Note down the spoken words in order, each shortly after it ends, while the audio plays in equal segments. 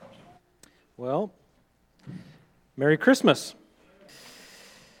Well, Merry Christmas.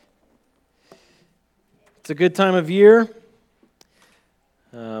 It's a good time of year.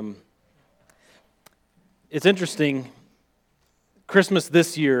 It's interesting. Christmas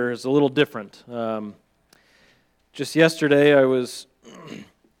this year is a little different. Just yesterday I was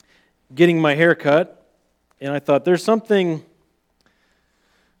getting my hair cut, and I thought there's something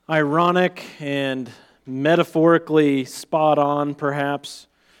ironic and metaphorically spot on, perhaps,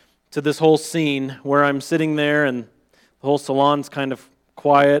 to this whole scene where I'm sitting there and the whole salon's kind of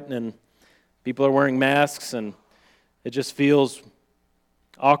quiet and people are wearing masks and it just feels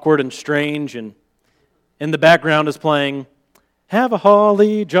awkward and strange, and in the background is playing "Have a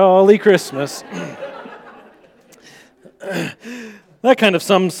Holly Jolly Christmas." That kind of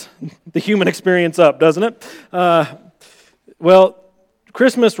sums the human experience up, doesn't it? Well,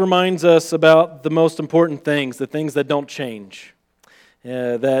 Christmas reminds us about the most important things, the things that don't change.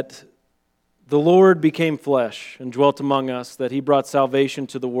 That the Lord became flesh and dwelt among us, that He brought salvation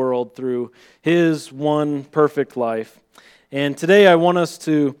to the world through His one perfect life. And today I want us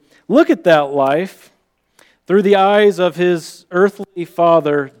to look at that life through the eyes of His earthly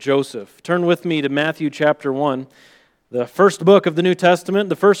father, Joseph. Turn with me to Matthew chapter 1, the first book of the New Testament,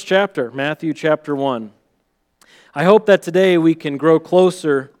 the first chapter, Matthew chapter 1. I hope that today we can grow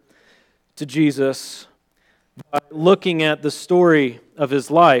closer to Jesus by looking at the story of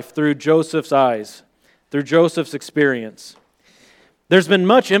His life through Joseph's eyes, through Joseph's experience. There's been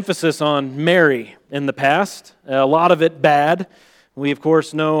much emphasis on Mary in the past, a lot of it bad. We, of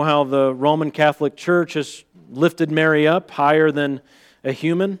course, know how the Roman Catholic Church has lifted Mary up higher than a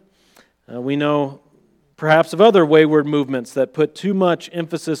human. We know perhaps of other wayward movements that put too much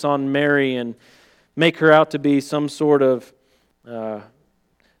emphasis on Mary and make her out to be some sort of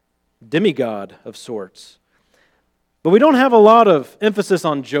demigod of sorts. But we don't have a lot of emphasis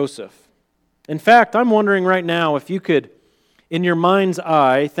on Joseph. In fact, I'm wondering right now if you could, in your mind's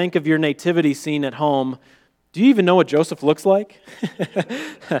eye, think of your nativity scene at home. Do you even know what Joseph looks like?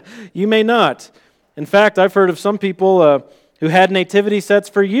 You may not. In fact, I've heard of some people who had nativity sets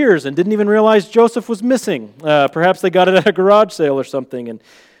for years and didn't even realize Joseph was missing. Perhaps they got it at a garage sale or something, and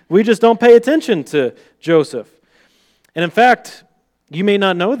we just don't pay attention to Joseph. And in fact, you may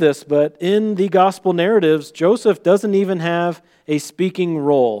not know this, but in the gospel narratives, Joseph doesn't even have a speaking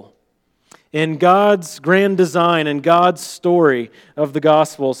role. In God's grand design and God's story of the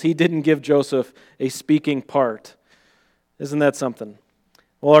Gospels, He didn't give Joseph a speaking part. Isn't that something?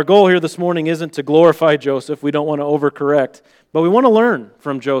 Well, our goal here this morning isn't to glorify Joseph. We don't want to overcorrect, but we want to learn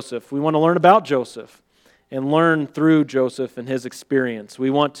from Joseph. We want to learn about Joseph and learn through Joseph and his experience.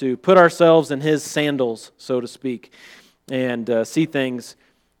 We want to put ourselves in his sandals, so to speak, and see things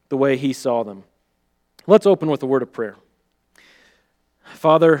the way he saw them. Let's open with a word of prayer.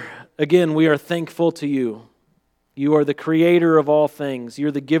 Father, again, we are thankful to You. You are the creator of all things.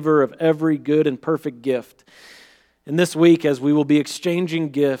 You're the giver of every good and perfect gift. And this week, as we will be exchanging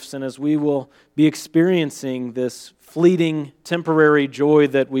gifts and as we will be experiencing this fleeting, temporary joy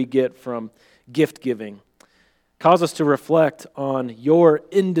that we get from gift giving, cause us to reflect on Your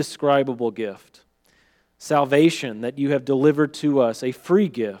indescribable gift. Salvation that You have delivered to us, a free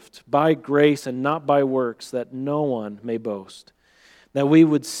gift by grace and not by works, that no one may boast. That we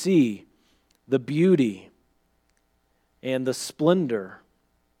would see the beauty and the splendor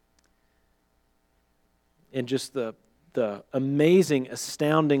and just the amazing,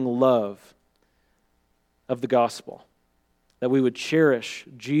 astounding love of the gospel. That we would cherish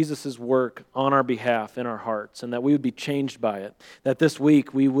Jesus' work on our behalf in our hearts, and that we would be changed by it. That this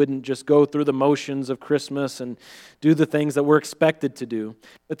week we wouldn't just go through the motions of Christmas and do the things that we're expected to do,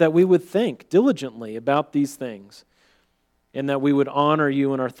 but that we would think diligently about these things, and that we would honor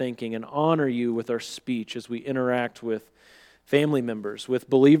You in our thinking and honor You with our speech as we interact with family members,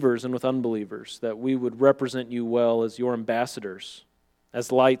 with believers and with unbelievers, that we would represent You well as Your ambassadors,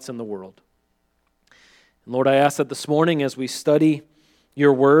 as lights in the world. And Lord, I ask that this morning as we study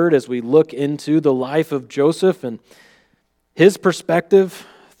Your word, as we look into the life of Joseph and his perspective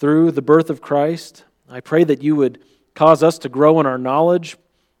through the birth of Christ, I pray that You would cause us to grow in our knowledge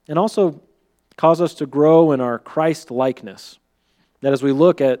and also cause us to grow in our Christ-likeness. That as we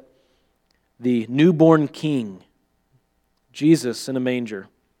look at the newborn King, Jesus in a manger,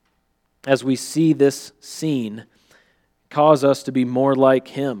 as we see this scene, cause us to be more like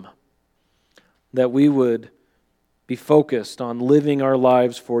Him. That we would be focused on living our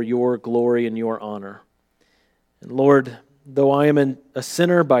lives for Your glory and Your honor. And Lord, though I am a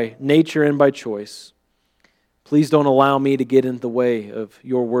sinner by nature and by choice, please don't allow me to get in the way of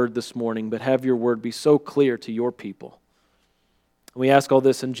Your word this morning, but have Your word be so clear to Your people. We ask all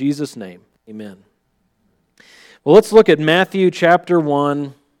this in Jesus' name. Amen. Well, let's look at Matthew chapter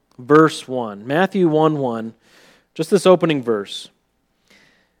 1, verse 1. Matthew 1:1, just this opening verse.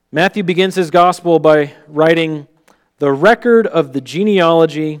 Matthew begins his gospel by writing, "The record of the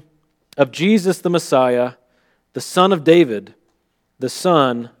genealogy of Jesus the Messiah, the son of David, the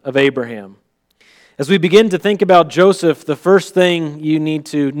son of Abraham." As we begin to think about Joseph, the first thing you need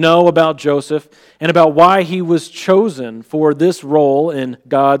to know about Joseph and about why he was chosen for this role in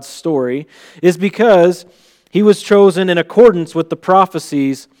God's story is because he was chosen in accordance with the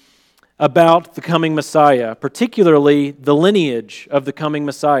prophecies about the coming Messiah, particularly the lineage of the coming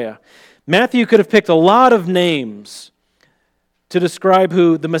Messiah. Matthew could have picked a lot of names to describe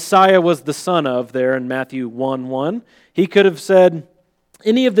who the Messiah was the son of there in Matthew 1:1. He could have said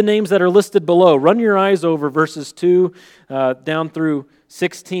any of the names that are listed below. Run your eyes over verses 2 down through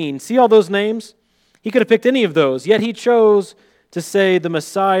 16. See all those names? He could have picked any of those, yet he chose to say the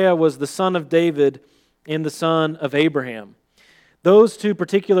Messiah was the son of David and the son of Abraham. Those two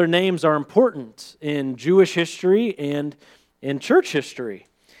particular names are important in Jewish history and in church history.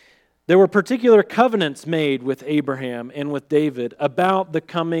 There were particular covenants made with Abraham and with David about the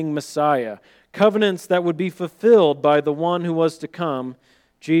coming Messiah, covenants that would be fulfilled by the one who was to come,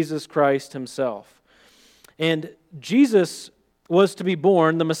 Jesus Christ himself. And Jesus was to be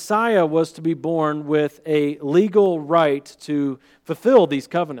born, the Messiah was to be born with a legal right to fulfill these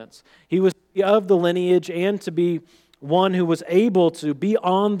covenants. He was of the lineage and to be one who was able to be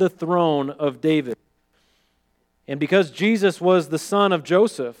on the throne of David. And because Jesus was the son of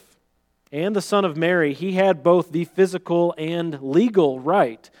Joseph and the son of Mary, he had both the physical and legal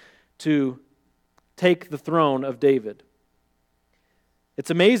right to take the throne of David. It's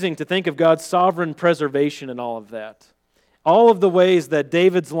amazing to think of God's sovereign preservation in all of that. All of the ways that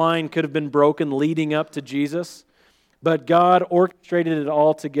David's line could have been broken leading up to Jesus, but God orchestrated it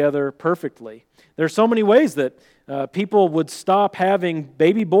all together perfectly. There are so many ways that people would stop having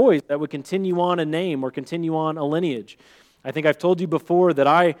baby boys that would continue on a name or continue on a lineage. I think I've told you before that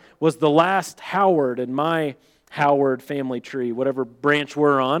I was the last Howard in my Howard family tree, whatever branch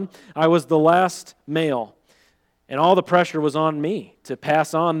we're on. I was the last male. And all the pressure was on me to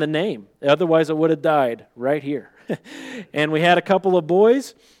pass on the name. Otherwise, it would have died right here. And we had a couple of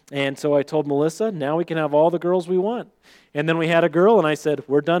boys, and so I told Melissa, now we can have all the girls we want. And then we had a girl, and I said,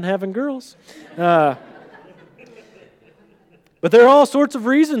 we're done having girls. But there are all sorts of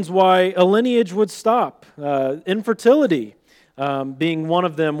reasons why a lineage would stop. Infertility being one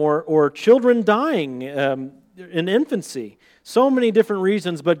of them, or children dying in infancy. So many different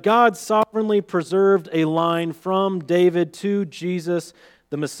reasons, but God sovereignly preserved a line from David to Jesus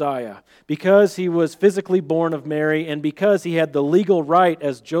the Messiah. Because he was physically born of Mary and because he had the legal right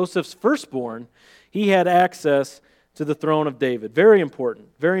as Joseph's firstborn, he had access to the throne of David. Very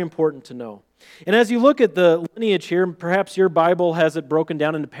important to know. And as you look at the lineage here, perhaps your Bible has it broken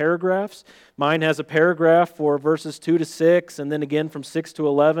down into paragraphs. Mine has a paragraph for verses 2 to 6, and then again from 6 to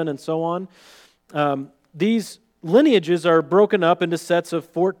 11, and so on. These lineages are broken up into sets of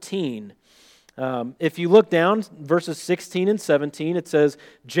 14. If you look down, verses 16 and 17, it says,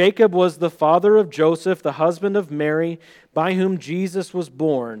 Jacob was the father of Joseph, the husband of Mary, by whom Jesus was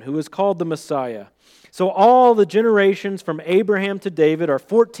born, who is called the Messiah. So all the generations from Abraham to David are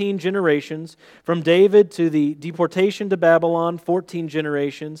 14 generations. From David to the deportation to Babylon, 14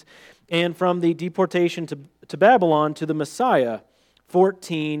 generations. And from the deportation to Babylon to the Messiah,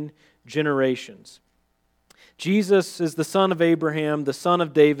 14 generations. Jesus is the son of Abraham, the son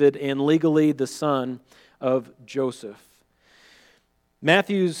of David, and legally the son of Joseph.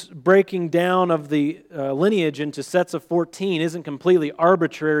 Matthew's breaking down of the lineage into sets of 14 isn't completely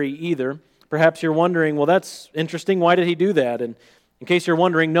arbitrary either. Perhaps you're wondering, well, that's interesting. Why did he do that? And in case you're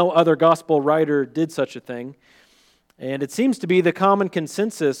wondering, no other gospel writer did such a thing. And it seems to be the common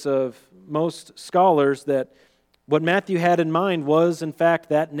consensus of most scholars that what Matthew had in mind was, in fact,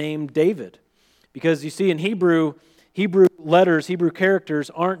 that name David. Because you see, in Hebrew letters, Hebrew characters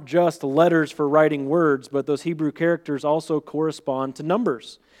aren't just letters for writing words, but those Hebrew characters also correspond to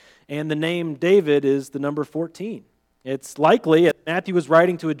numbers. And the name David is the number 14. It's likely, as Matthew was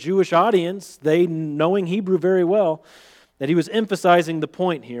writing to a Jewish audience, they, knowing Hebrew very well, that he was emphasizing the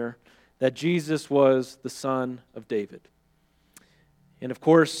point here that Jesus was the son of David. And of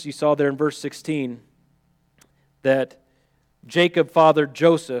course, you saw there in verse 16 that Jacob fathered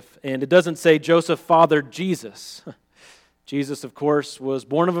Joseph, and it doesn't say Joseph fathered Jesus. Jesus, of course, was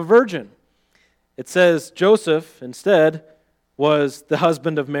born of a virgin. It says Joseph, instead, was the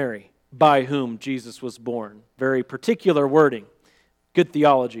husband of Mary, by whom Jesus was born. Very particular wording. Good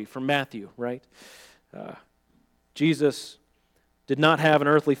theology from Matthew, right? Jesus did not have an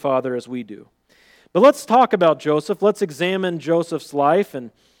earthly father as we do. But let's talk about Joseph. Let's examine Joseph's life,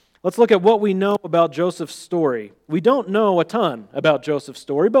 and let's look at what we know about Joseph's story. We don't know a ton about Joseph's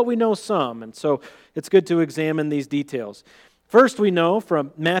story, but we know some, and so it's good to examine these details. First, we know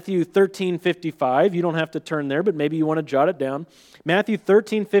from Matthew 13:55, you don't have to turn there, but maybe you want to jot it down. Matthew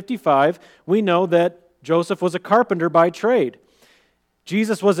 13:55, we know that Joseph was a carpenter by trade.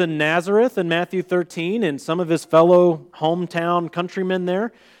 Jesus was in Nazareth in Matthew 13, and some of his fellow hometown countrymen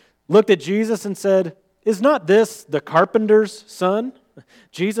there looked at Jesus and said, "Is not this the carpenter's son?"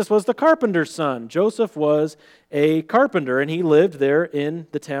 Jesus was the carpenter's son. Joseph was a carpenter, and he lived there in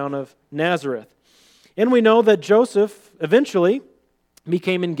the town of Nazareth. And we know that Joseph eventually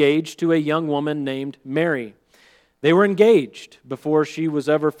became engaged to a young woman named Mary. They were engaged before she was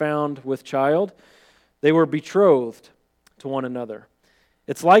ever found with child. They were betrothed to one another.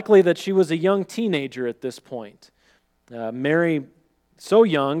 It's likely that she was a young teenager at this point. Mary, so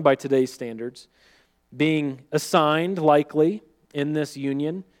young by today's standards, being assigned likely in this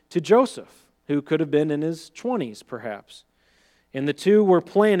union to Joseph, who could have been in his 20s perhaps. And the two were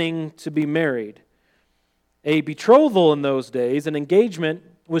planning to be married. A betrothal in those days, an engagement,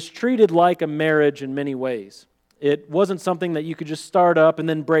 was treated like a marriage in many ways. It wasn't something that you could just start up and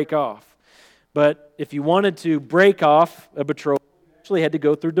then break off. But if you wanted to break off a betrothal, you actually had to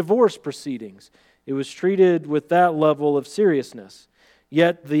go through divorce proceedings. It was treated with that level of seriousness.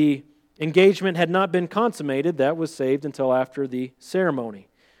 Yet the engagement had not been consummated. That was saved until after the ceremony,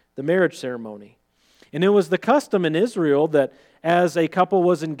 the marriage ceremony. And it was the custom in Israel that as a couple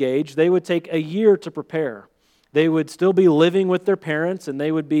was engaged, they would take a year to prepare. They would still be living with their parents, and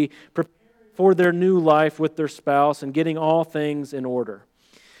they would be preparing for their new life with their spouse and getting all things in order.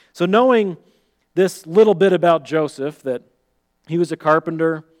 So knowing this little bit about Joseph, that he was a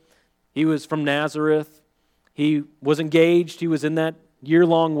carpenter, he was from Nazareth, he was engaged, he was in that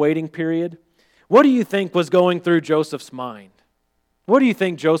year-long waiting period, what do you think was going through Joseph's mind? What do you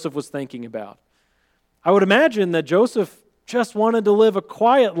think Joseph was thinking about? I would imagine that Joseph just wanted to live a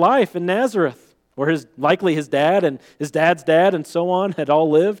quiet life in Nazareth, where likely his dad and his dad's dad and so on had all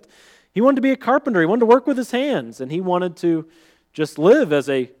lived. He wanted to be a carpenter. He wanted to work with his hands, and he wanted to just live as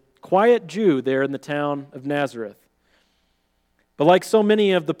a quiet Jew there in the town of Nazareth. But like so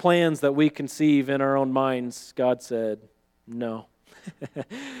many of the plans that we conceive in our own minds, God said, no.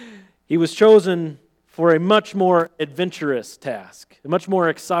 He was chosen for a much more adventurous task, a much more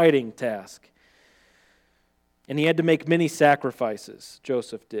exciting task. And he had to make many sacrifices,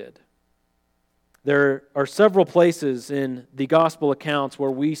 Joseph did. There are several places in the gospel accounts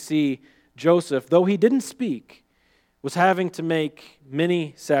where we see Joseph, though he didn't speak, was having to make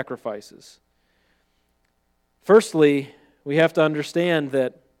many sacrifices. Firstly, we have to understand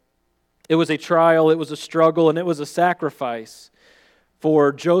that it was a trial, it was a struggle, and it was a sacrifice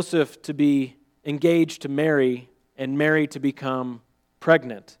for Joseph to be engaged to Mary and Mary to become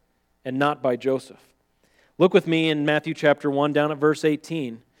pregnant, and not by Joseph. Look with me in Matthew chapter 1 down at verse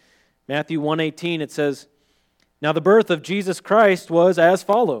 18. Matthew 1:18, it says, "Now the birth of Jesus Christ was as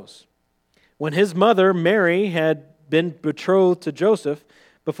follows. When his mother, Mary, had been betrothed to Joseph,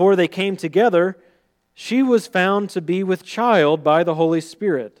 before they came together, she was found to be with child by the Holy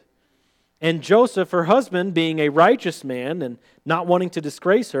Spirit. And Joseph, her husband, being a righteous man and not wanting to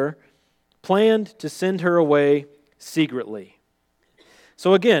disgrace her, planned to send her away secretly."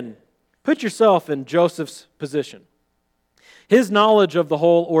 So again, put yourself in Joseph's position. His knowledge of the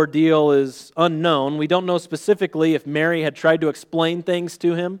whole ordeal is unknown. We don't know specifically if Mary had tried to explain things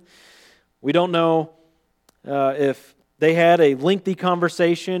to him. We don't know if they had a lengthy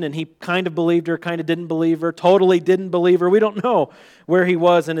conversation and he kind of believed her, kind of didn't believe her, totally didn't believe her. We don't know where he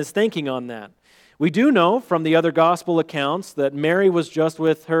was in his thinking on that. We do know from the other gospel accounts that Mary was just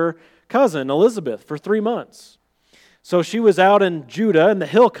with her cousin Elizabeth for 3 months. So she was out in Judah in the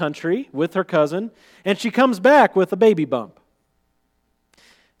hill country with her cousin, and she comes back with a baby bump.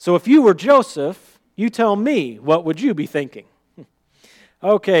 So if you were Joseph, you tell me, what would you be thinking?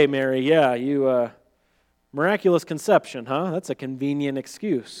 Okay, Mary, yeah, you miraculous conception, huh? That's a convenient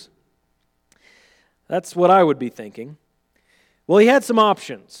excuse. That's what I would be thinking. Well, he had some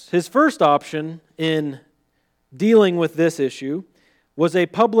options. His first option in dealing with this issue was a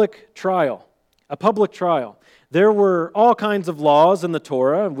public trial. A public trial. There were all kinds of laws in the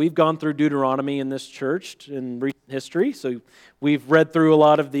Torah, and we've gone through Deuteronomy in this church in recent history, so we've read through a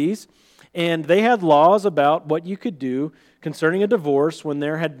lot of these. And they had laws about what you could do concerning a divorce when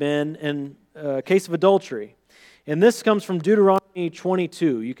there had been a case of adultery. And this comes from Deuteronomy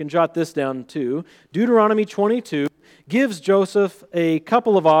 22. You can jot this down too. Deuteronomy 22 gives Joseph a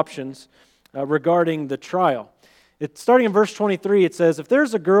couple of options regarding the trial. Starting in verse 23, it says, "If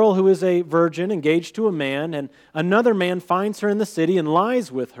there's a girl who is a virgin engaged to a man, and another man finds her in the city and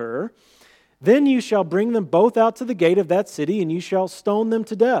lies with her, then you shall bring them both out to the gate of that city, and you shall stone them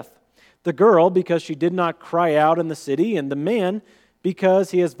to death. The girl, because she did not cry out in the city, and the man,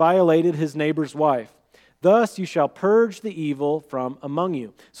 because he has violated his neighbor's wife. Thus you shall purge the evil from among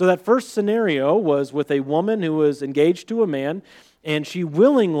you." So that first scenario was with a woman who was engaged to a man, and she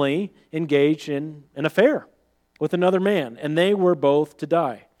willingly engaged in an affair with another man, and they were both to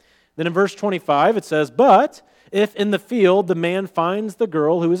die. Then in verse 25 it says, "But if in the field the man finds the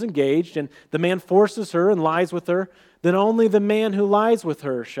girl who is engaged, and the man forces her and lies with her, then only the man who lies with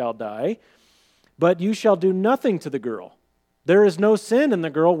her shall die. But you shall do nothing to the girl. There is no sin in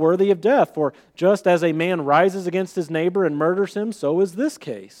the girl worthy of death, for just as a man rises against his neighbor and murders him, so is this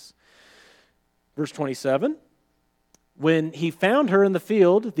case." Verse 27, "When he found her in the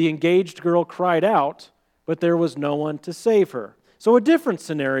field, the engaged girl cried out, but there was no one to save her." So a different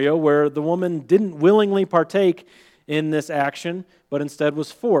scenario where the woman didn't willingly partake in this action, but instead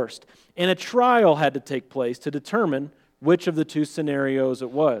was forced. And a trial had to take place to determine which of the two scenarios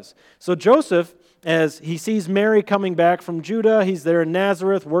it was. So Joseph, as he sees Mary coming back from Judah, he's there in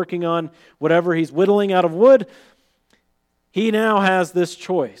Nazareth working on whatever he's whittling out of wood, he now has this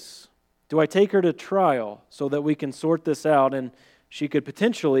choice. Do I take her to trial so that we can sort this out and she could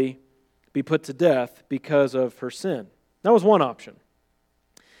potentially be put to death because of her sin? That was one option.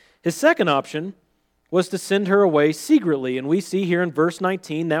 His second option was to send her away secretly, and we see here in verse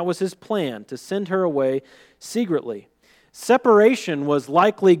 19 that was his plan, to send her away secretly. Separation was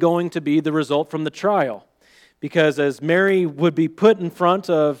likely going to be the result from the trial, because as Mary would be put in front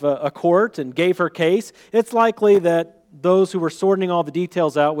of a court and gave her case, it's likely that those who were sorting all the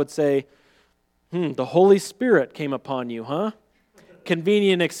details out would say, the Holy Spirit came upon you, huh?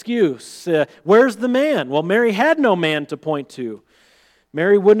 Convenient excuse. Where's the man? Well, Mary had no man to point to.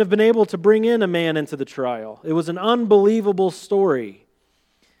 Mary wouldn't have been able to bring in a man into the trial. It was an unbelievable story.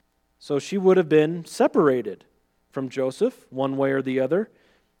 So she would have been separated from Joseph, one way or the other.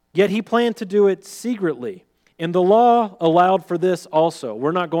 Yet he planned to do it secretly. And the law allowed for this also.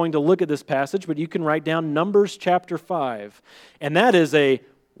 We're not going to look at this passage, but you can write down Numbers chapter 5. And that is a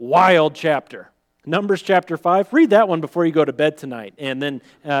wild chapter. Numbers chapter 5. Read that one before you go to bed tonight. And then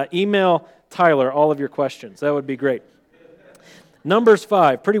email Tyler all of your questions. That would be great. Numbers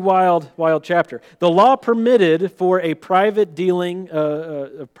 5, pretty wild chapter. The law permitted for a private dealing,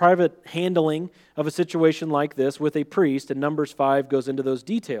 a private handling of a situation like this with a priest, and Numbers 5 goes into those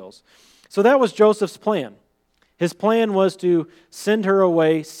details. So that was Joseph's plan. His plan was to send her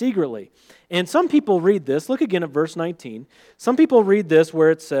away secretly. And some people read this, look again at verse 19. Some people read this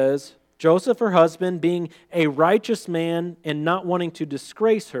where it says, Joseph, her husband, being a righteous man and not wanting to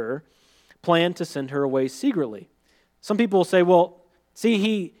disgrace her, planned to send her away secretly. Some people will say, well,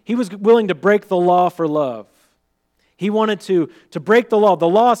 see, he was willing to break the law for love. He wanted to break the law. The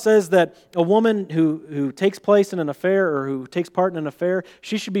law says that a woman who takes place in an affair or who takes part in an affair,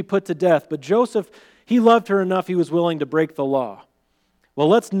 she should be put to death. But Joseph, he loved her enough, he was willing to break the law. Well,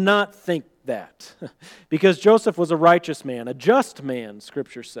 let's not think that. Because Joseph was a righteous man, a just man,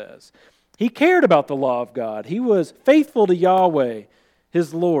 Scripture says. He cared about the law of God. He was faithful to Yahweh,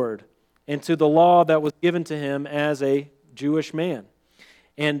 his Lord, and to the law that was given to him as a Jewish man.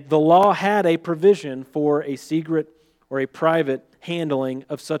 And the law had a provision for a secret or a private handling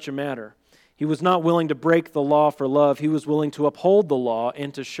of such a matter. He was not willing to break the law for love. He was willing to uphold the law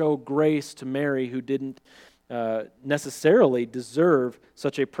and to show grace to Mary, who didn't necessarily deserve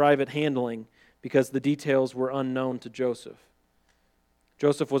such a private handling because the details were unknown to Joseph.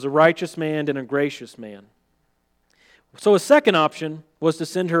 Joseph was a righteous man and a gracious man. So a second option was to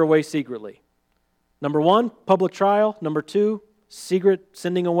send her away secretly. Number 1, public trial. Number 2, secret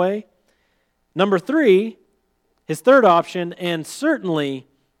sending away. Number 3, his third option, and certainly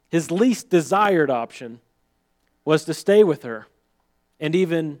his least desired option, was to stay with her and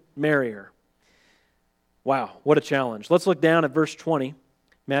even marry her. Wow, what a challenge. Let's look down at verse 20,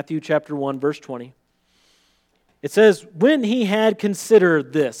 Matthew chapter 1, verse 20. It says, when he had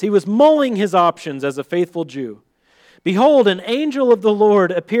considered this, he was mulling his options as a faithful Jew. Behold, an angel of the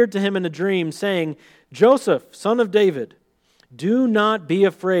Lord appeared to him in a dream, saying, Joseph, son of David, do not be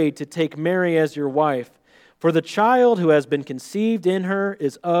afraid to take Mary as your wife, for the child who has been conceived in her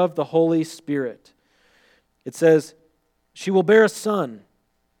is of the Holy Spirit. It says, she will bear a son,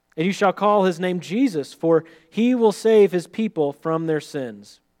 and you shall call his name Jesus, for he will save his people from their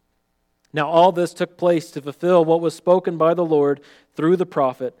sins. Now all this took place to fulfill what was spoken by the Lord through the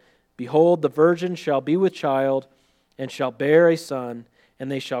prophet. Behold, the virgin shall be with child, and shall bear a son, and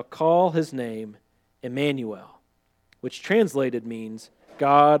they shall call his name Emmanuel. which translated means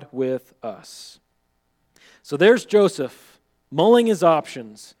God with us. So there's Joseph mulling his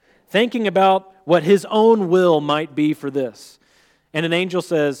options, thinking about what his own will might be for this. And an angel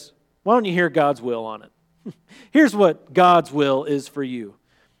says, why don't you hear God's will on it? Here's what God's will is for you.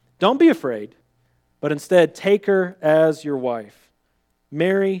 Don't be afraid, but instead take her as your wife.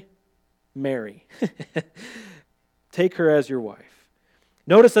 Marry Mary. Take her as your wife.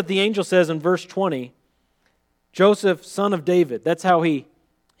 Notice that the angel says in verse 20, Joseph, son of David. That's how he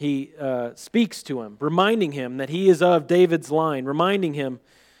speaks to him, reminding him that he is of David's line, reminding him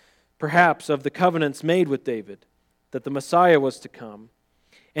perhaps of the covenants made with David, that the Messiah was to come.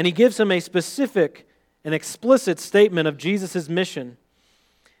 And he gives him a specific and explicit statement of Jesus' mission.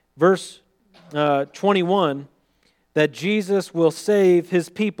 Verse 21, that Jesus will save his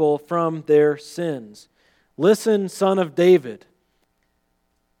people from their sins. Listen, son of David.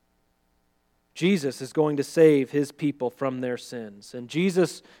 Jesus is going to save his people from their sins. And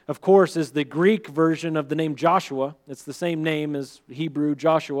Jesus, of course, is the Greek version of the name Joshua. It's the same name as Hebrew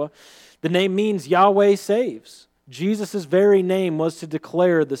Joshua. The name means Yahweh saves. Jesus' very name was to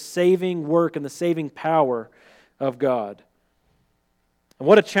declare the saving work and the saving power of God. And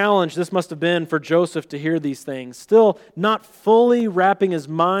what a challenge this must have been for Joseph to hear these things, still not fully wrapping his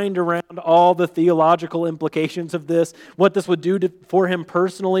mind around all the theological implications of this, what this would do for him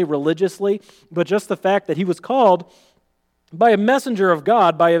personally, religiously, but just the fact that he was called by a messenger of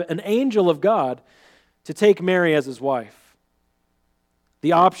God, by an angel of God, to take Mary as his wife.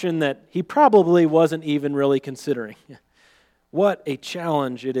 The option that he probably wasn't even really considering. What a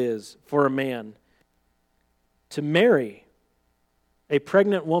challenge it is for a man to marry a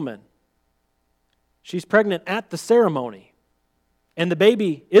pregnant woman. She's pregnant at the ceremony, and the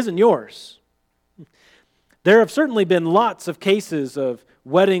baby isn't yours. There have certainly been lots of cases of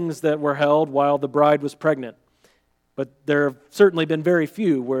weddings that were held while the bride was pregnant, but there have certainly been very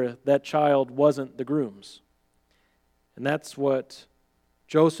few where that child wasn't the groom's. And that's what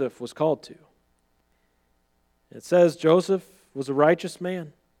Joseph was called to. It says Joseph was a righteous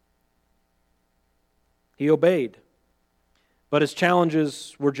man. He obeyed. But his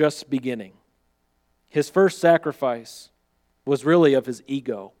challenges were just beginning. His first sacrifice was really of his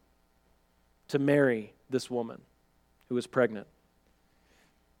ego to marry this woman who was pregnant.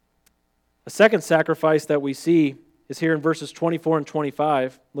 A second sacrifice that we see is here in verses 24 and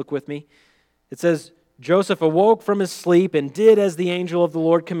 25. Look with me. It says, Joseph awoke from his sleep and did as the angel of the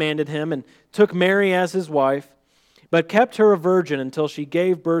Lord commanded him and took Mary as his wife, but kept her a virgin until she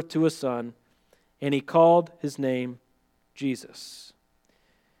gave birth to a son, and he called his name Jesus.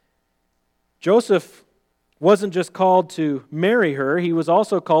 Joseph wasn't just called to marry her, he was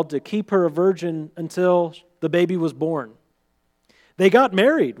also called to keep her a virgin until the baby was born. They got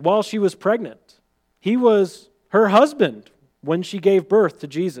married while she was pregnant. He was her husband when she gave birth to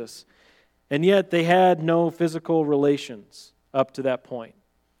Jesus, and yet they had no physical relations up to that point.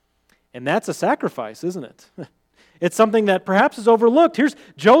 And that's a sacrifice, isn't it? It's something that perhaps is overlooked. Here's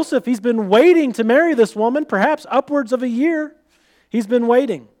Joseph. He's been waiting to marry this woman, perhaps upwards of a year. He's been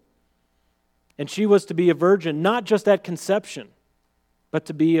waiting. And she was to be a virgin, not just at conception, but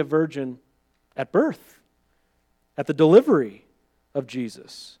to be a virgin at birth, at the delivery of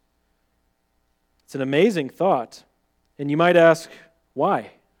Jesus. It's an amazing thought. And you might ask,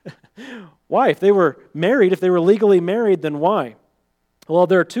 why? Why? If they were married, if they were legally married, then why? Well,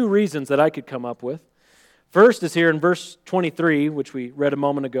 there are two reasons that I could come up with. First is here in verse 23, which we read a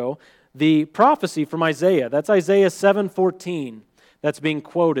moment ago, the prophecy from Isaiah. That's Isaiah 7:14 that's being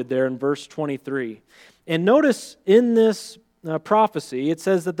quoted there in verse 23. And notice in this prophecy, it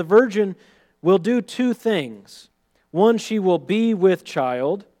says that the virgin will do two things. One, she will be with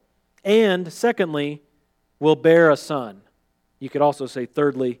child, and secondly, will bear a son. You could also say,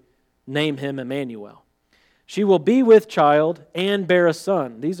 thirdly, name him Emmanuel. She will be with child and bear a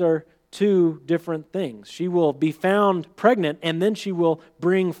son. These are two different things. She will be found pregnant, and then she will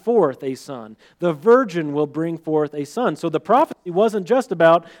bring forth a son. The virgin will bring forth a son. So the prophecy wasn't just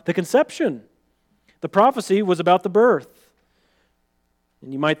about the conception. The prophecy was about the birth.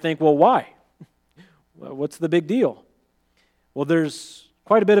 And you might think, well, why? Well, what's the big deal? Well, there's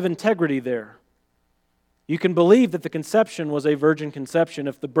quite a bit of integrity there. You can believe that the conception was a virgin conception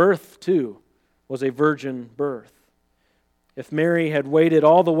if the birth, too, was a virgin birth. If Mary had waited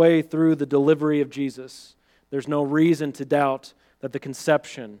all the way through the delivery of Jesus, there's no reason to doubt that the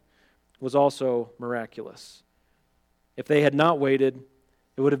conception was also miraculous. If they had not waited,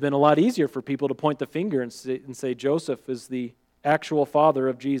 it would have been a lot easier for people to point the finger and say Joseph is the actual father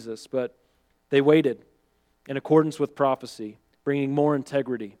of Jesus. But they waited in accordance with prophecy, bringing more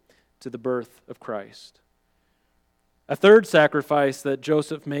integrity to the birth of Christ. A third sacrifice that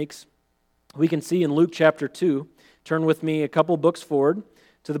Joseph makes, we can see in Luke chapter 2. Turn with me a couple books forward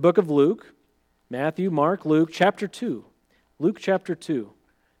to the book of Luke, Matthew, Mark, Luke, chapter 2. Luke chapter 2,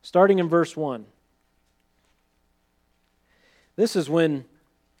 starting in verse 1. This is when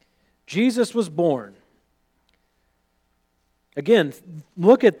Jesus was born. Again,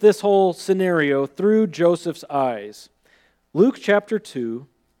 look at this whole scenario through Joseph's eyes. Luke chapter 2,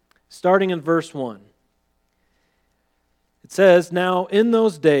 starting in verse 1. It says, "Now in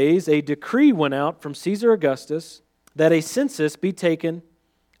those days a decree went out from Caesar Augustus that a census be taken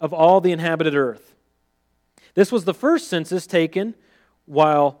of all the inhabited earth. This was the first census taken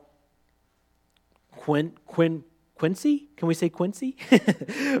while Quincy? Can we say Quincy?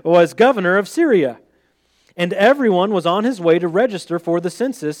 was governor of Syria. And everyone was on his way to register for the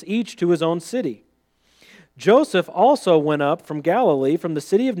census, each to his own city. Joseph also went up from Galilee, from the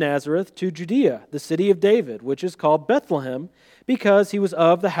city of Nazareth to Judea, the city of David, which is called Bethlehem, because he was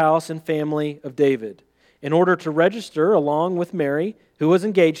of the house and family of David, in order to register along with Mary, who was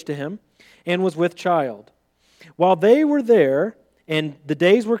engaged to him, and was with child. While they were there, and the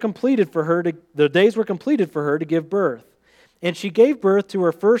days were completed for her to give birth. And she gave birth to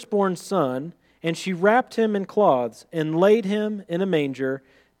her firstborn son, and she wrapped him in cloths and laid him in a manger,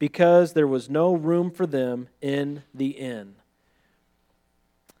 because there was no room for them in the inn."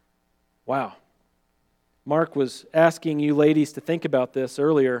 Wow. Mark was asking you ladies to think about this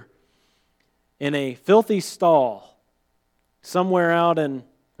earlier. In a filthy stall, somewhere out in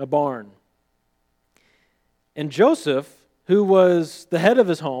a barn. And Joseph, who was the head of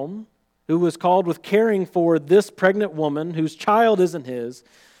his home, who was called with caring for this pregnant woman whose child isn't his,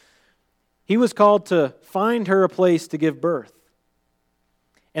 he was called to find her a place to give birth.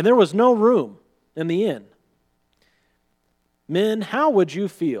 And there was no room in the inn. Men, how would you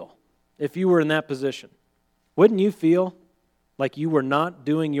feel if you were in that position? Wouldn't you feel like you were not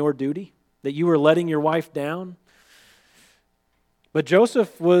doing your duty? That you were letting your wife down? But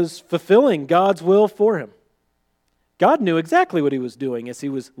Joseph was fulfilling God's will for him. God knew exactly what he was doing as he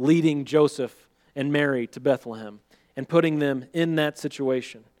was leading Joseph and Mary to Bethlehem and putting them in that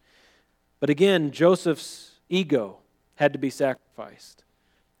situation. But again, Joseph's ego had to be sacrificed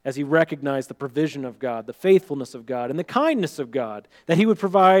as he recognized the provision of God, the faithfulness of God, and the kindness of God, that he would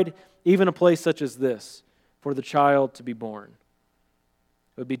provide even a place such as this for the child to be born.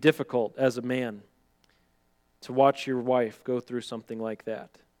 It would be difficult as a man to watch your wife go through something like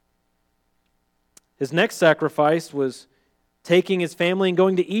that. His next sacrifice was taking his family and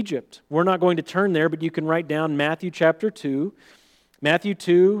going to Egypt. We're not going to turn there, but you can write down Matthew chapter 2. Matthew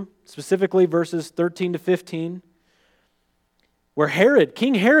 2, specifically verses 13 to 15. Where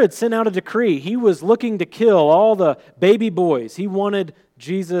King Herod sent out a decree. He was looking to kill all the baby boys. He wanted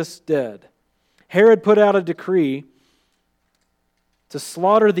Jesus dead. Herod put out a decree to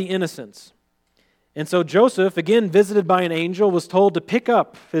slaughter the innocents. And so Joseph, again visited by an angel, was told to pick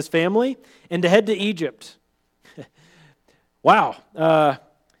up his family and to head to Egypt. Wow.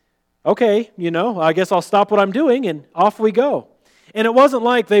 Okay, I guess I'll stop what I'm doing and off we go. And it wasn't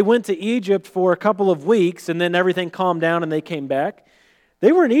like they went to Egypt for a couple of weeks and then everything calmed down and they came back.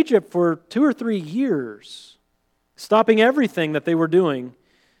 They were in Egypt for 2 or 3 years, stopping everything that they were doing.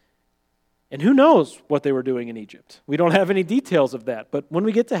 And who knows what they were doing in Egypt? We don't have any details of that. But when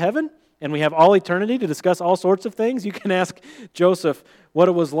we get to heaven and we have all eternity to discuss all sorts of things, you can ask Joseph what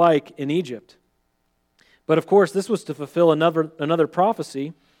it was like in Egypt. But of course, this was to fulfill another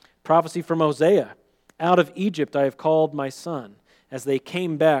prophecy from Hosea. Out of Egypt I have called my son, as they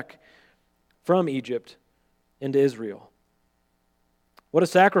came back from Egypt into Israel. What a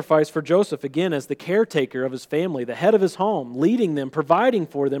sacrifice for Joseph, again, as the caretaker of his family, the head of his home, leading them, providing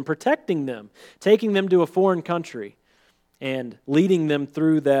for them, protecting them, taking them to a foreign country, and leading them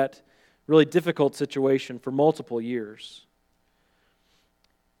through that really difficult situation for multiple years.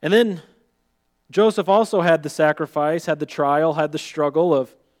 And then Joseph also had the sacrifice, had the trial, had the struggle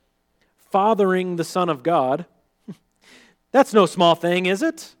of fathering the Son of God. That's no small thing, is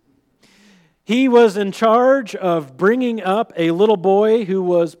it? He was in charge of bringing up a little boy who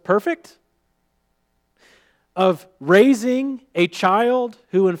was perfect, of raising a child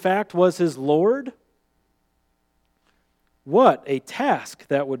who in fact was his Lord. What a task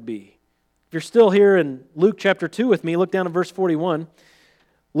that would be. If you're still here in Luke chapter 2 with me, look down at verse 41.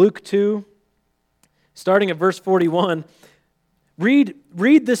 Luke 2, starting at verse 41. Read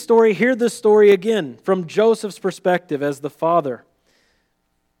this story, hear this story again from Joseph's perspective as the father,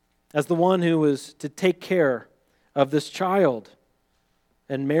 as the one who was to take care of this child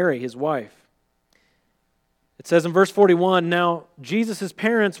and Mary, his wife. It says in verse 41, now Jesus'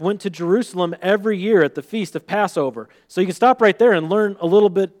 parents went to Jerusalem every year at the feast of Passover. So you can stop right there and learn a little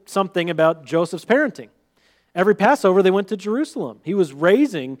bit something about Joseph's parenting. Every Passover they went to Jerusalem. He was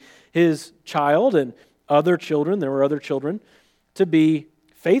raising his child and other children, there were other children, to be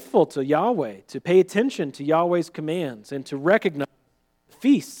faithful to Yahweh, to pay attention to Yahweh's commands, and to recognize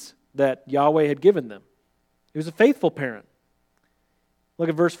feasts that Yahweh had given them. He was a faithful parent. Look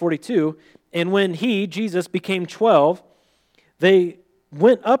at verse 42. And when he, Jesus, became 12, they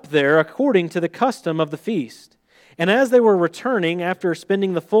went up there according to the custom of the feast. And as they were returning after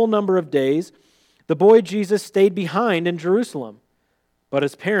spending the full number of days, the boy Jesus stayed behind in Jerusalem. But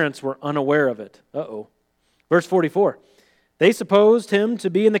his parents were unaware of it. Verse 44. They supposed him to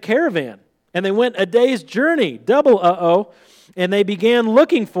be in the caravan, and they went a day's journey, double and they began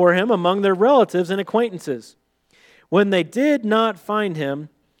looking for him among their relatives and acquaintances. When they did not find him,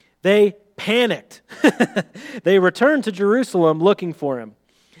 they panicked. They returned to Jerusalem looking for him.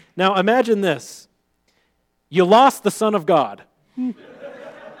 Now imagine this. You lost the Son of God.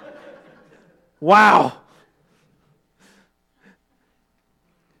 Wow.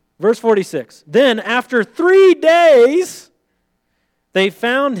 Verse 46. Then after 3 days, they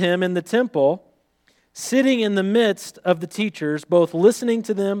found him in the temple, sitting in the midst of the teachers, both listening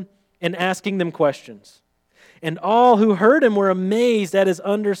to them and asking them questions. And all who heard him were amazed at his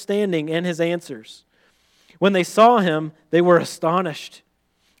understanding and his answers. When they saw him, they were astonished.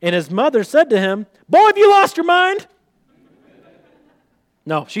 And his mother said to him, "Boy, have you lost your mind?"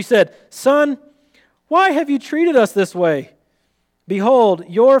 No, she said, "Son, why have you treated us this way? Behold,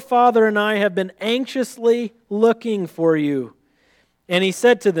 your father and I have been anxiously looking for you." And he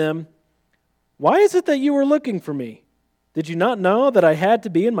said to them, "Why is it that you were looking for me? Did you not know that I had to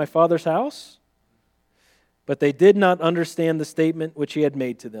be in my father's house?" But they did not understand the statement which he had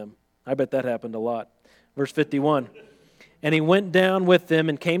made to them. I bet that happened a lot. Verse 51. And he went down with them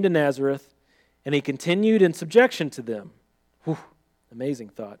and came to Nazareth, and he continued in subjection to them. Whew, amazing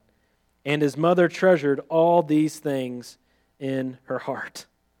thought. And his mother treasured all these things in her heart.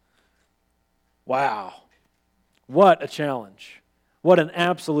 Wow. What a challenge. What an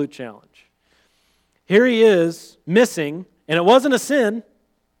absolute challenge. Here he is, missing, and it wasn't a sin.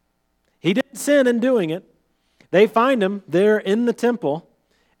 He didn't sin in doing it. They find him there in the temple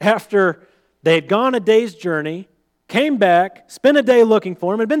after they had gone a day's journey, came back, spent a day looking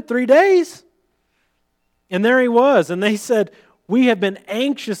for him. It had been 3 days. And there he was. And they said, "We have been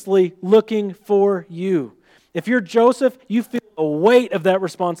anxiously looking for you." If you're Joseph, you feel the weight of that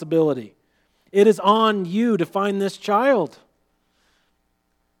responsibility. It is on you to find this child.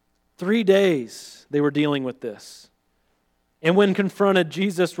 3 days they were dealing with this. And when confronted,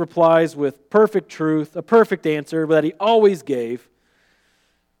 Jesus replies with perfect truth, a perfect answer that he always gave.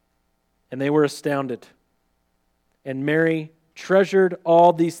 And they were astounded. And Mary treasured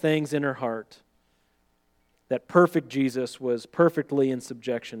all these things in her heart. That perfect Jesus was perfectly in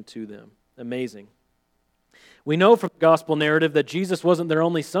subjection to them. Amazing. We know from the gospel narrative that Jesus wasn't their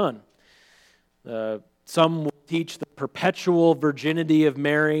only son. Some will teach the perpetual virginity of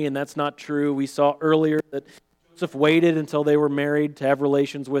Mary, and that's not true. We saw earlier that Joseph waited until they were married to have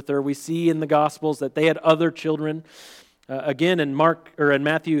relations with her. We see in the Gospels that they had other children. Again, in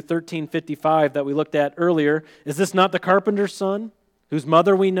Matthew 13:55 that we looked at earlier, is this not the carpenter's son, whose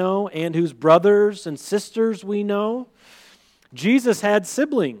mother we know, and whose brothers and sisters we know? Jesus had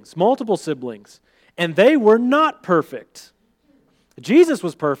siblings, multiple siblings, and they were not perfect. Jesus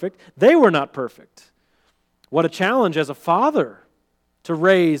was perfect. They were not perfect. What a challenge as a father to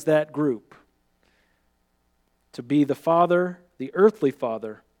raise that group. To be the father, the earthly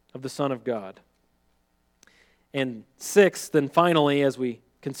father of the Son of God. And sixth and finally, as we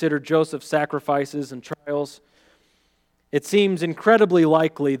consider Joseph's sacrifices and trials, it seems incredibly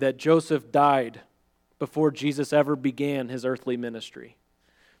likely that Joseph died before Jesus ever began his earthly ministry.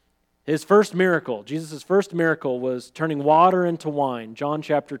 His first miracle, Jesus' first miracle, was turning water into wine, John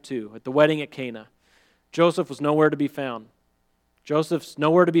chapter 2, at the wedding at Cana. Joseph was nowhere to be found. Joseph's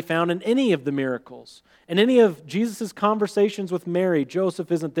nowhere to be found in any of the miracles. In any of Jesus' conversations with Mary,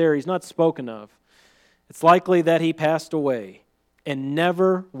 Joseph isn't there. He's not spoken of. It's likely that he passed away and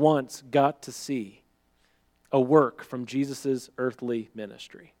never once got to see a work from Jesus' earthly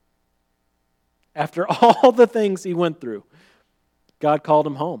ministry. After all the things he went through, God called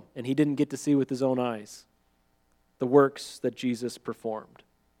him home, and he didn't get to see with his own eyes the works that Jesus performed.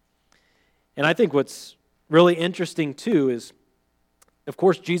 And I think what's really interesting, too, is, of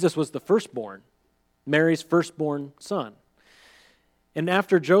course, Jesus was the firstborn, Mary's firstborn son. And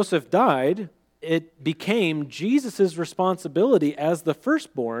after Joseph died, it became Jesus' responsibility as the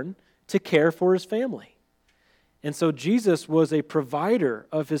firstborn to care for his family. And so Jesus was a provider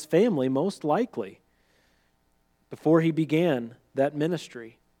of his family, most likely, before he began that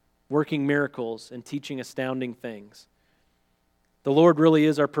ministry, working miracles and teaching astounding things. The Lord really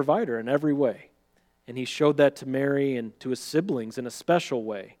is our provider in every way. And he showed that to Mary and to his siblings in a special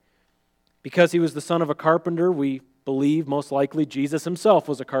way. Because he was the son of a carpenter, we believe most likely Jesus himself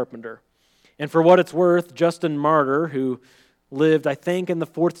was a carpenter. And for what it's worth, Justin Martyr, who lived, I think, in the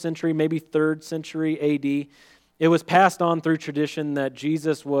 4th century, maybe 3rd century AD, it was passed on through tradition that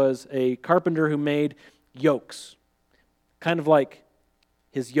Jesus was a carpenter who made yokes. Kind of like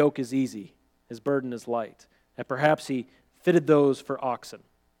his yoke is easy, his burden is light. And perhaps he fitted those for oxen.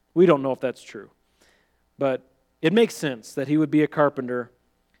 We don't know if that's true. But it makes sense that he would be a carpenter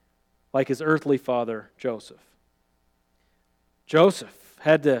like his earthly father, Joseph. Joseph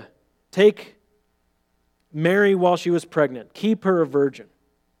had to take Mary while she was pregnant, keep her a virgin.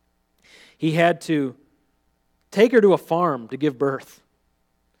 He had to take her to a farm to give birth.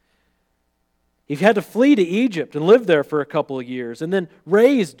 He had to flee to Egypt and live there for a couple of years and then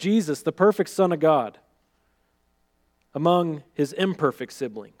raise Jesus, the perfect Son of God, among his imperfect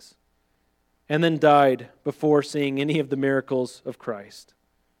siblings, and then died before seeing any of the miracles of Christ.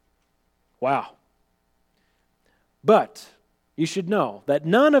 Wow. But you should know that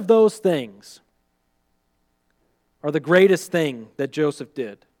none of those things are the greatest thing that Joseph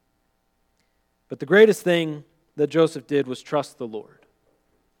did. But the greatest thing that Joseph did was trust the Lord.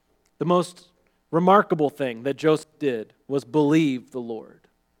 The most remarkable thing that Joseph did was believe the Lord.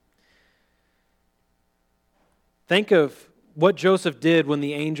 Think of what Joseph did when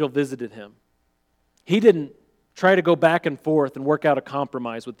the angel visited him. He didn't try to go back and forth and work out a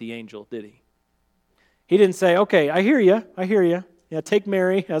compromise with the angel, did he? He didn't say, okay, I hear you. Yeah, take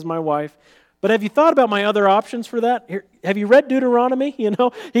Mary as my wife. But have you thought about my other options for that? Here, have you read Deuteronomy?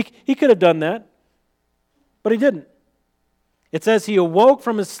 He could have done that. But he didn't. It says he awoke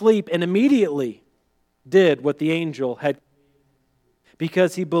from his sleep and immediately did what the angel had,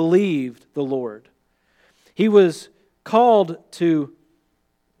 because he believed the Lord. He was called to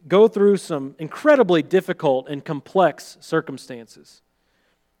go through some incredibly difficult and complex circumstances,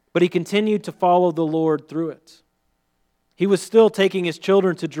 but he continued to follow the Lord through it. He was still taking his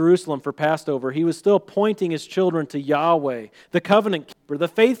children to Jerusalem for Passover. He was still pointing his children to Yahweh, the covenant keeper, the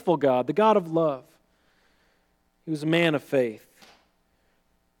faithful God, the God of love. He was a man of faith.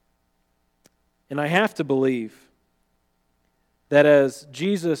 And I have to believe that as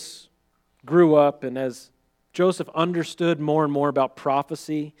Jesus grew up and as Joseph understood more and more about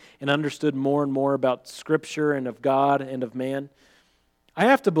prophecy and understood more and more about Scripture and of God and of man, I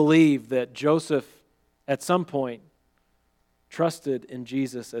have to believe that Joseph at some point trusted in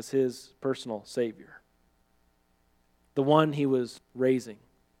Jesus as his personal Savior, the one he was raising,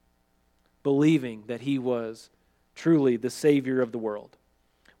 believing that he was truly the Savior of the world.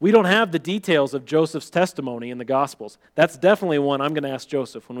 We don't have the details of Joseph's testimony in the Gospels. That's definitely one I'm going to ask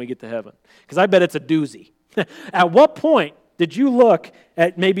Joseph when we get to heaven, because I bet it's a doozy. At what point did you look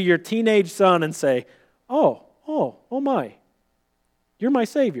at maybe your teenage son and say, oh my, you're my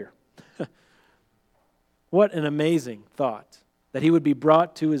Savior? What an amazing thought, that he would be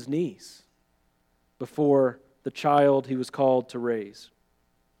brought to his knees before the child he was called to raise.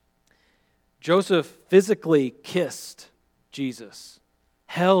 Joseph physically kissed Jesus,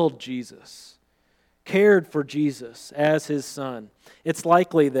 held Jesus, cared for Jesus as his son. It's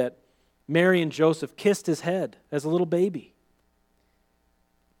likely that Mary and Joseph kissed his head as a little baby,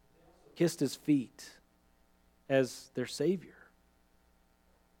 kissed his feet as their Savior.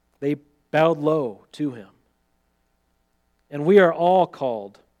 They bowed low to him. And we are all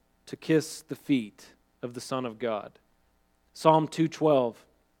called to kiss the feet of the Son of God. Psalm 2:12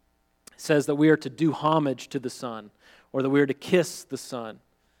 says that we are to do homage to the Son, or that we are to kiss the Son.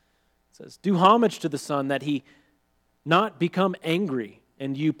 It says, do homage to the Son, that he not become angry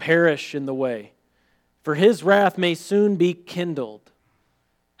and you perish in the way, for his wrath may soon be kindled.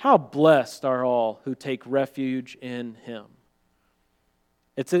 How blessed are all who take refuge in him.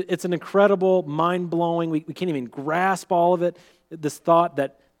 It's an incredible, mind-blowing, we can't even grasp all of it, this thought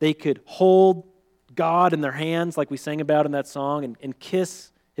that they could hold God in their hands, like we sang about in that song, and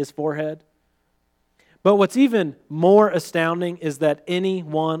kiss his forehead. But what's even more astounding is that any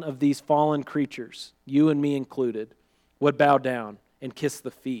one of these fallen creatures, you and me included, would bow down and kiss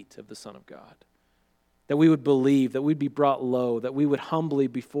the feet of the Son of God. That we would believe, that we'd be brought low, that we would humbly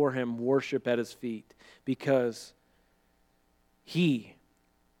before him worship at his feet, because he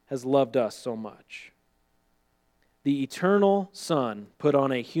has loved us so much. The eternal Son put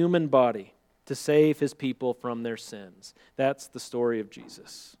on a human body to save his people from their sins. That's the story of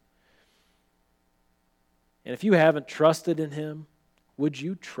Jesus. And if you haven't trusted in Him, would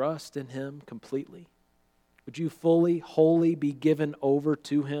you trust in Him completely? Would you fully, wholly be given over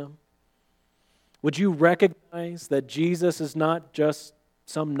to Him? Would you recognize that Jesus is not just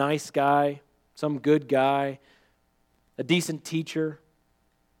some nice guy, some good guy, a decent teacher,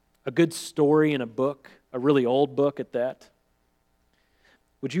 a good story in a book, a really old book at that?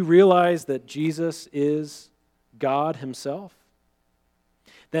 Would you realize that Jesus is God Himself?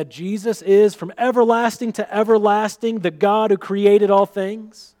 That Jesus is from everlasting to everlasting the God who created all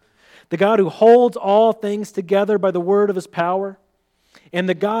things, the God who holds all things together by the word of His power, and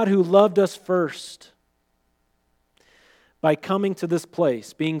the God who loved us first by coming to this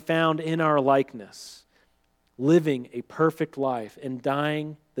place, being found in our likeness, living a perfect life, and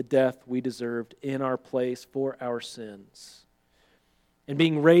dying the death we deserved in our place for our sins. And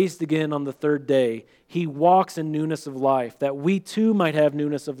being raised again on the third day, He walks in newness of life, that we too might have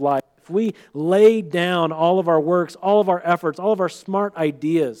newness of life. If we lay down all of our works, all of our efforts, all of our smart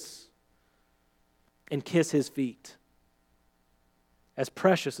ideas, and kiss His feet, as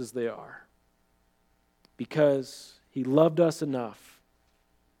precious as they are, because He loved us enough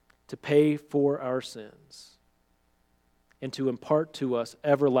to pay for our sins and to impart to us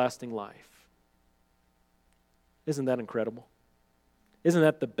everlasting life. Isn't that incredible? Isn't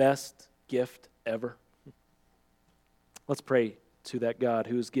that the best gift ever? Let's pray to that God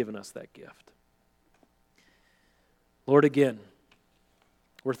who has given us that gift. Lord, again,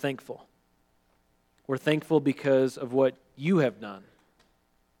 we're thankful. We're thankful because of what You have done.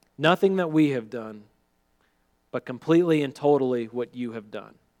 Nothing that we have done, but completely and totally what You have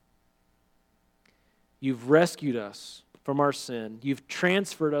done. You've rescued us from our sin. You've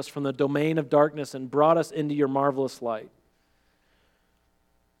transferred us from the domain of darkness and brought us into Your marvelous light.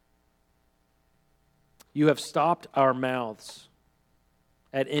 You have stopped our mouths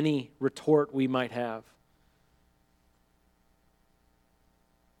at any retort we might have,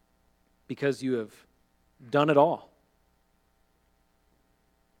 because You have done it all.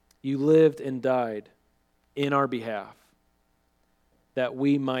 You lived and died in our behalf, that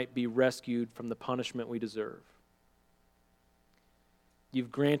we might be rescued from the punishment we deserve.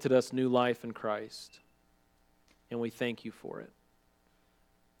 You've granted us new life in Christ, and we thank You for it.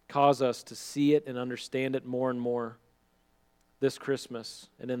 Cause us to see it and understand it more and more this Christmas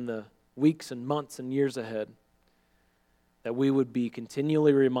and in the weeks and months and years ahead, that we would be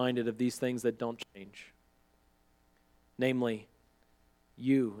continually reminded of these things that don't change, namely,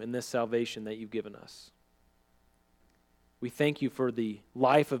 You and this salvation that You've given us. We thank You for the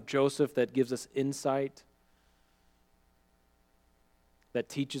life of Joseph that gives us insight, that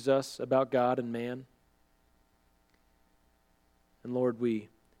teaches us about God and man. And Lord, we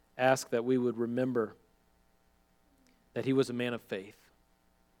ask that we would remember that He was a man of faith,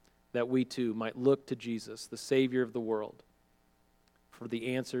 that we too might look to Jesus, the Savior of the world, for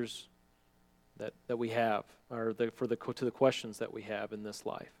the answers that we have, or to the questions that we have in this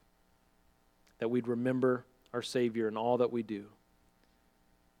life. That we'd remember our Savior in all that we do.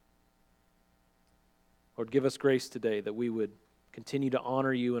 Lord, give us grace today that we would continue to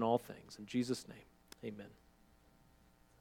honor You in all things. In Jesus' name, amen.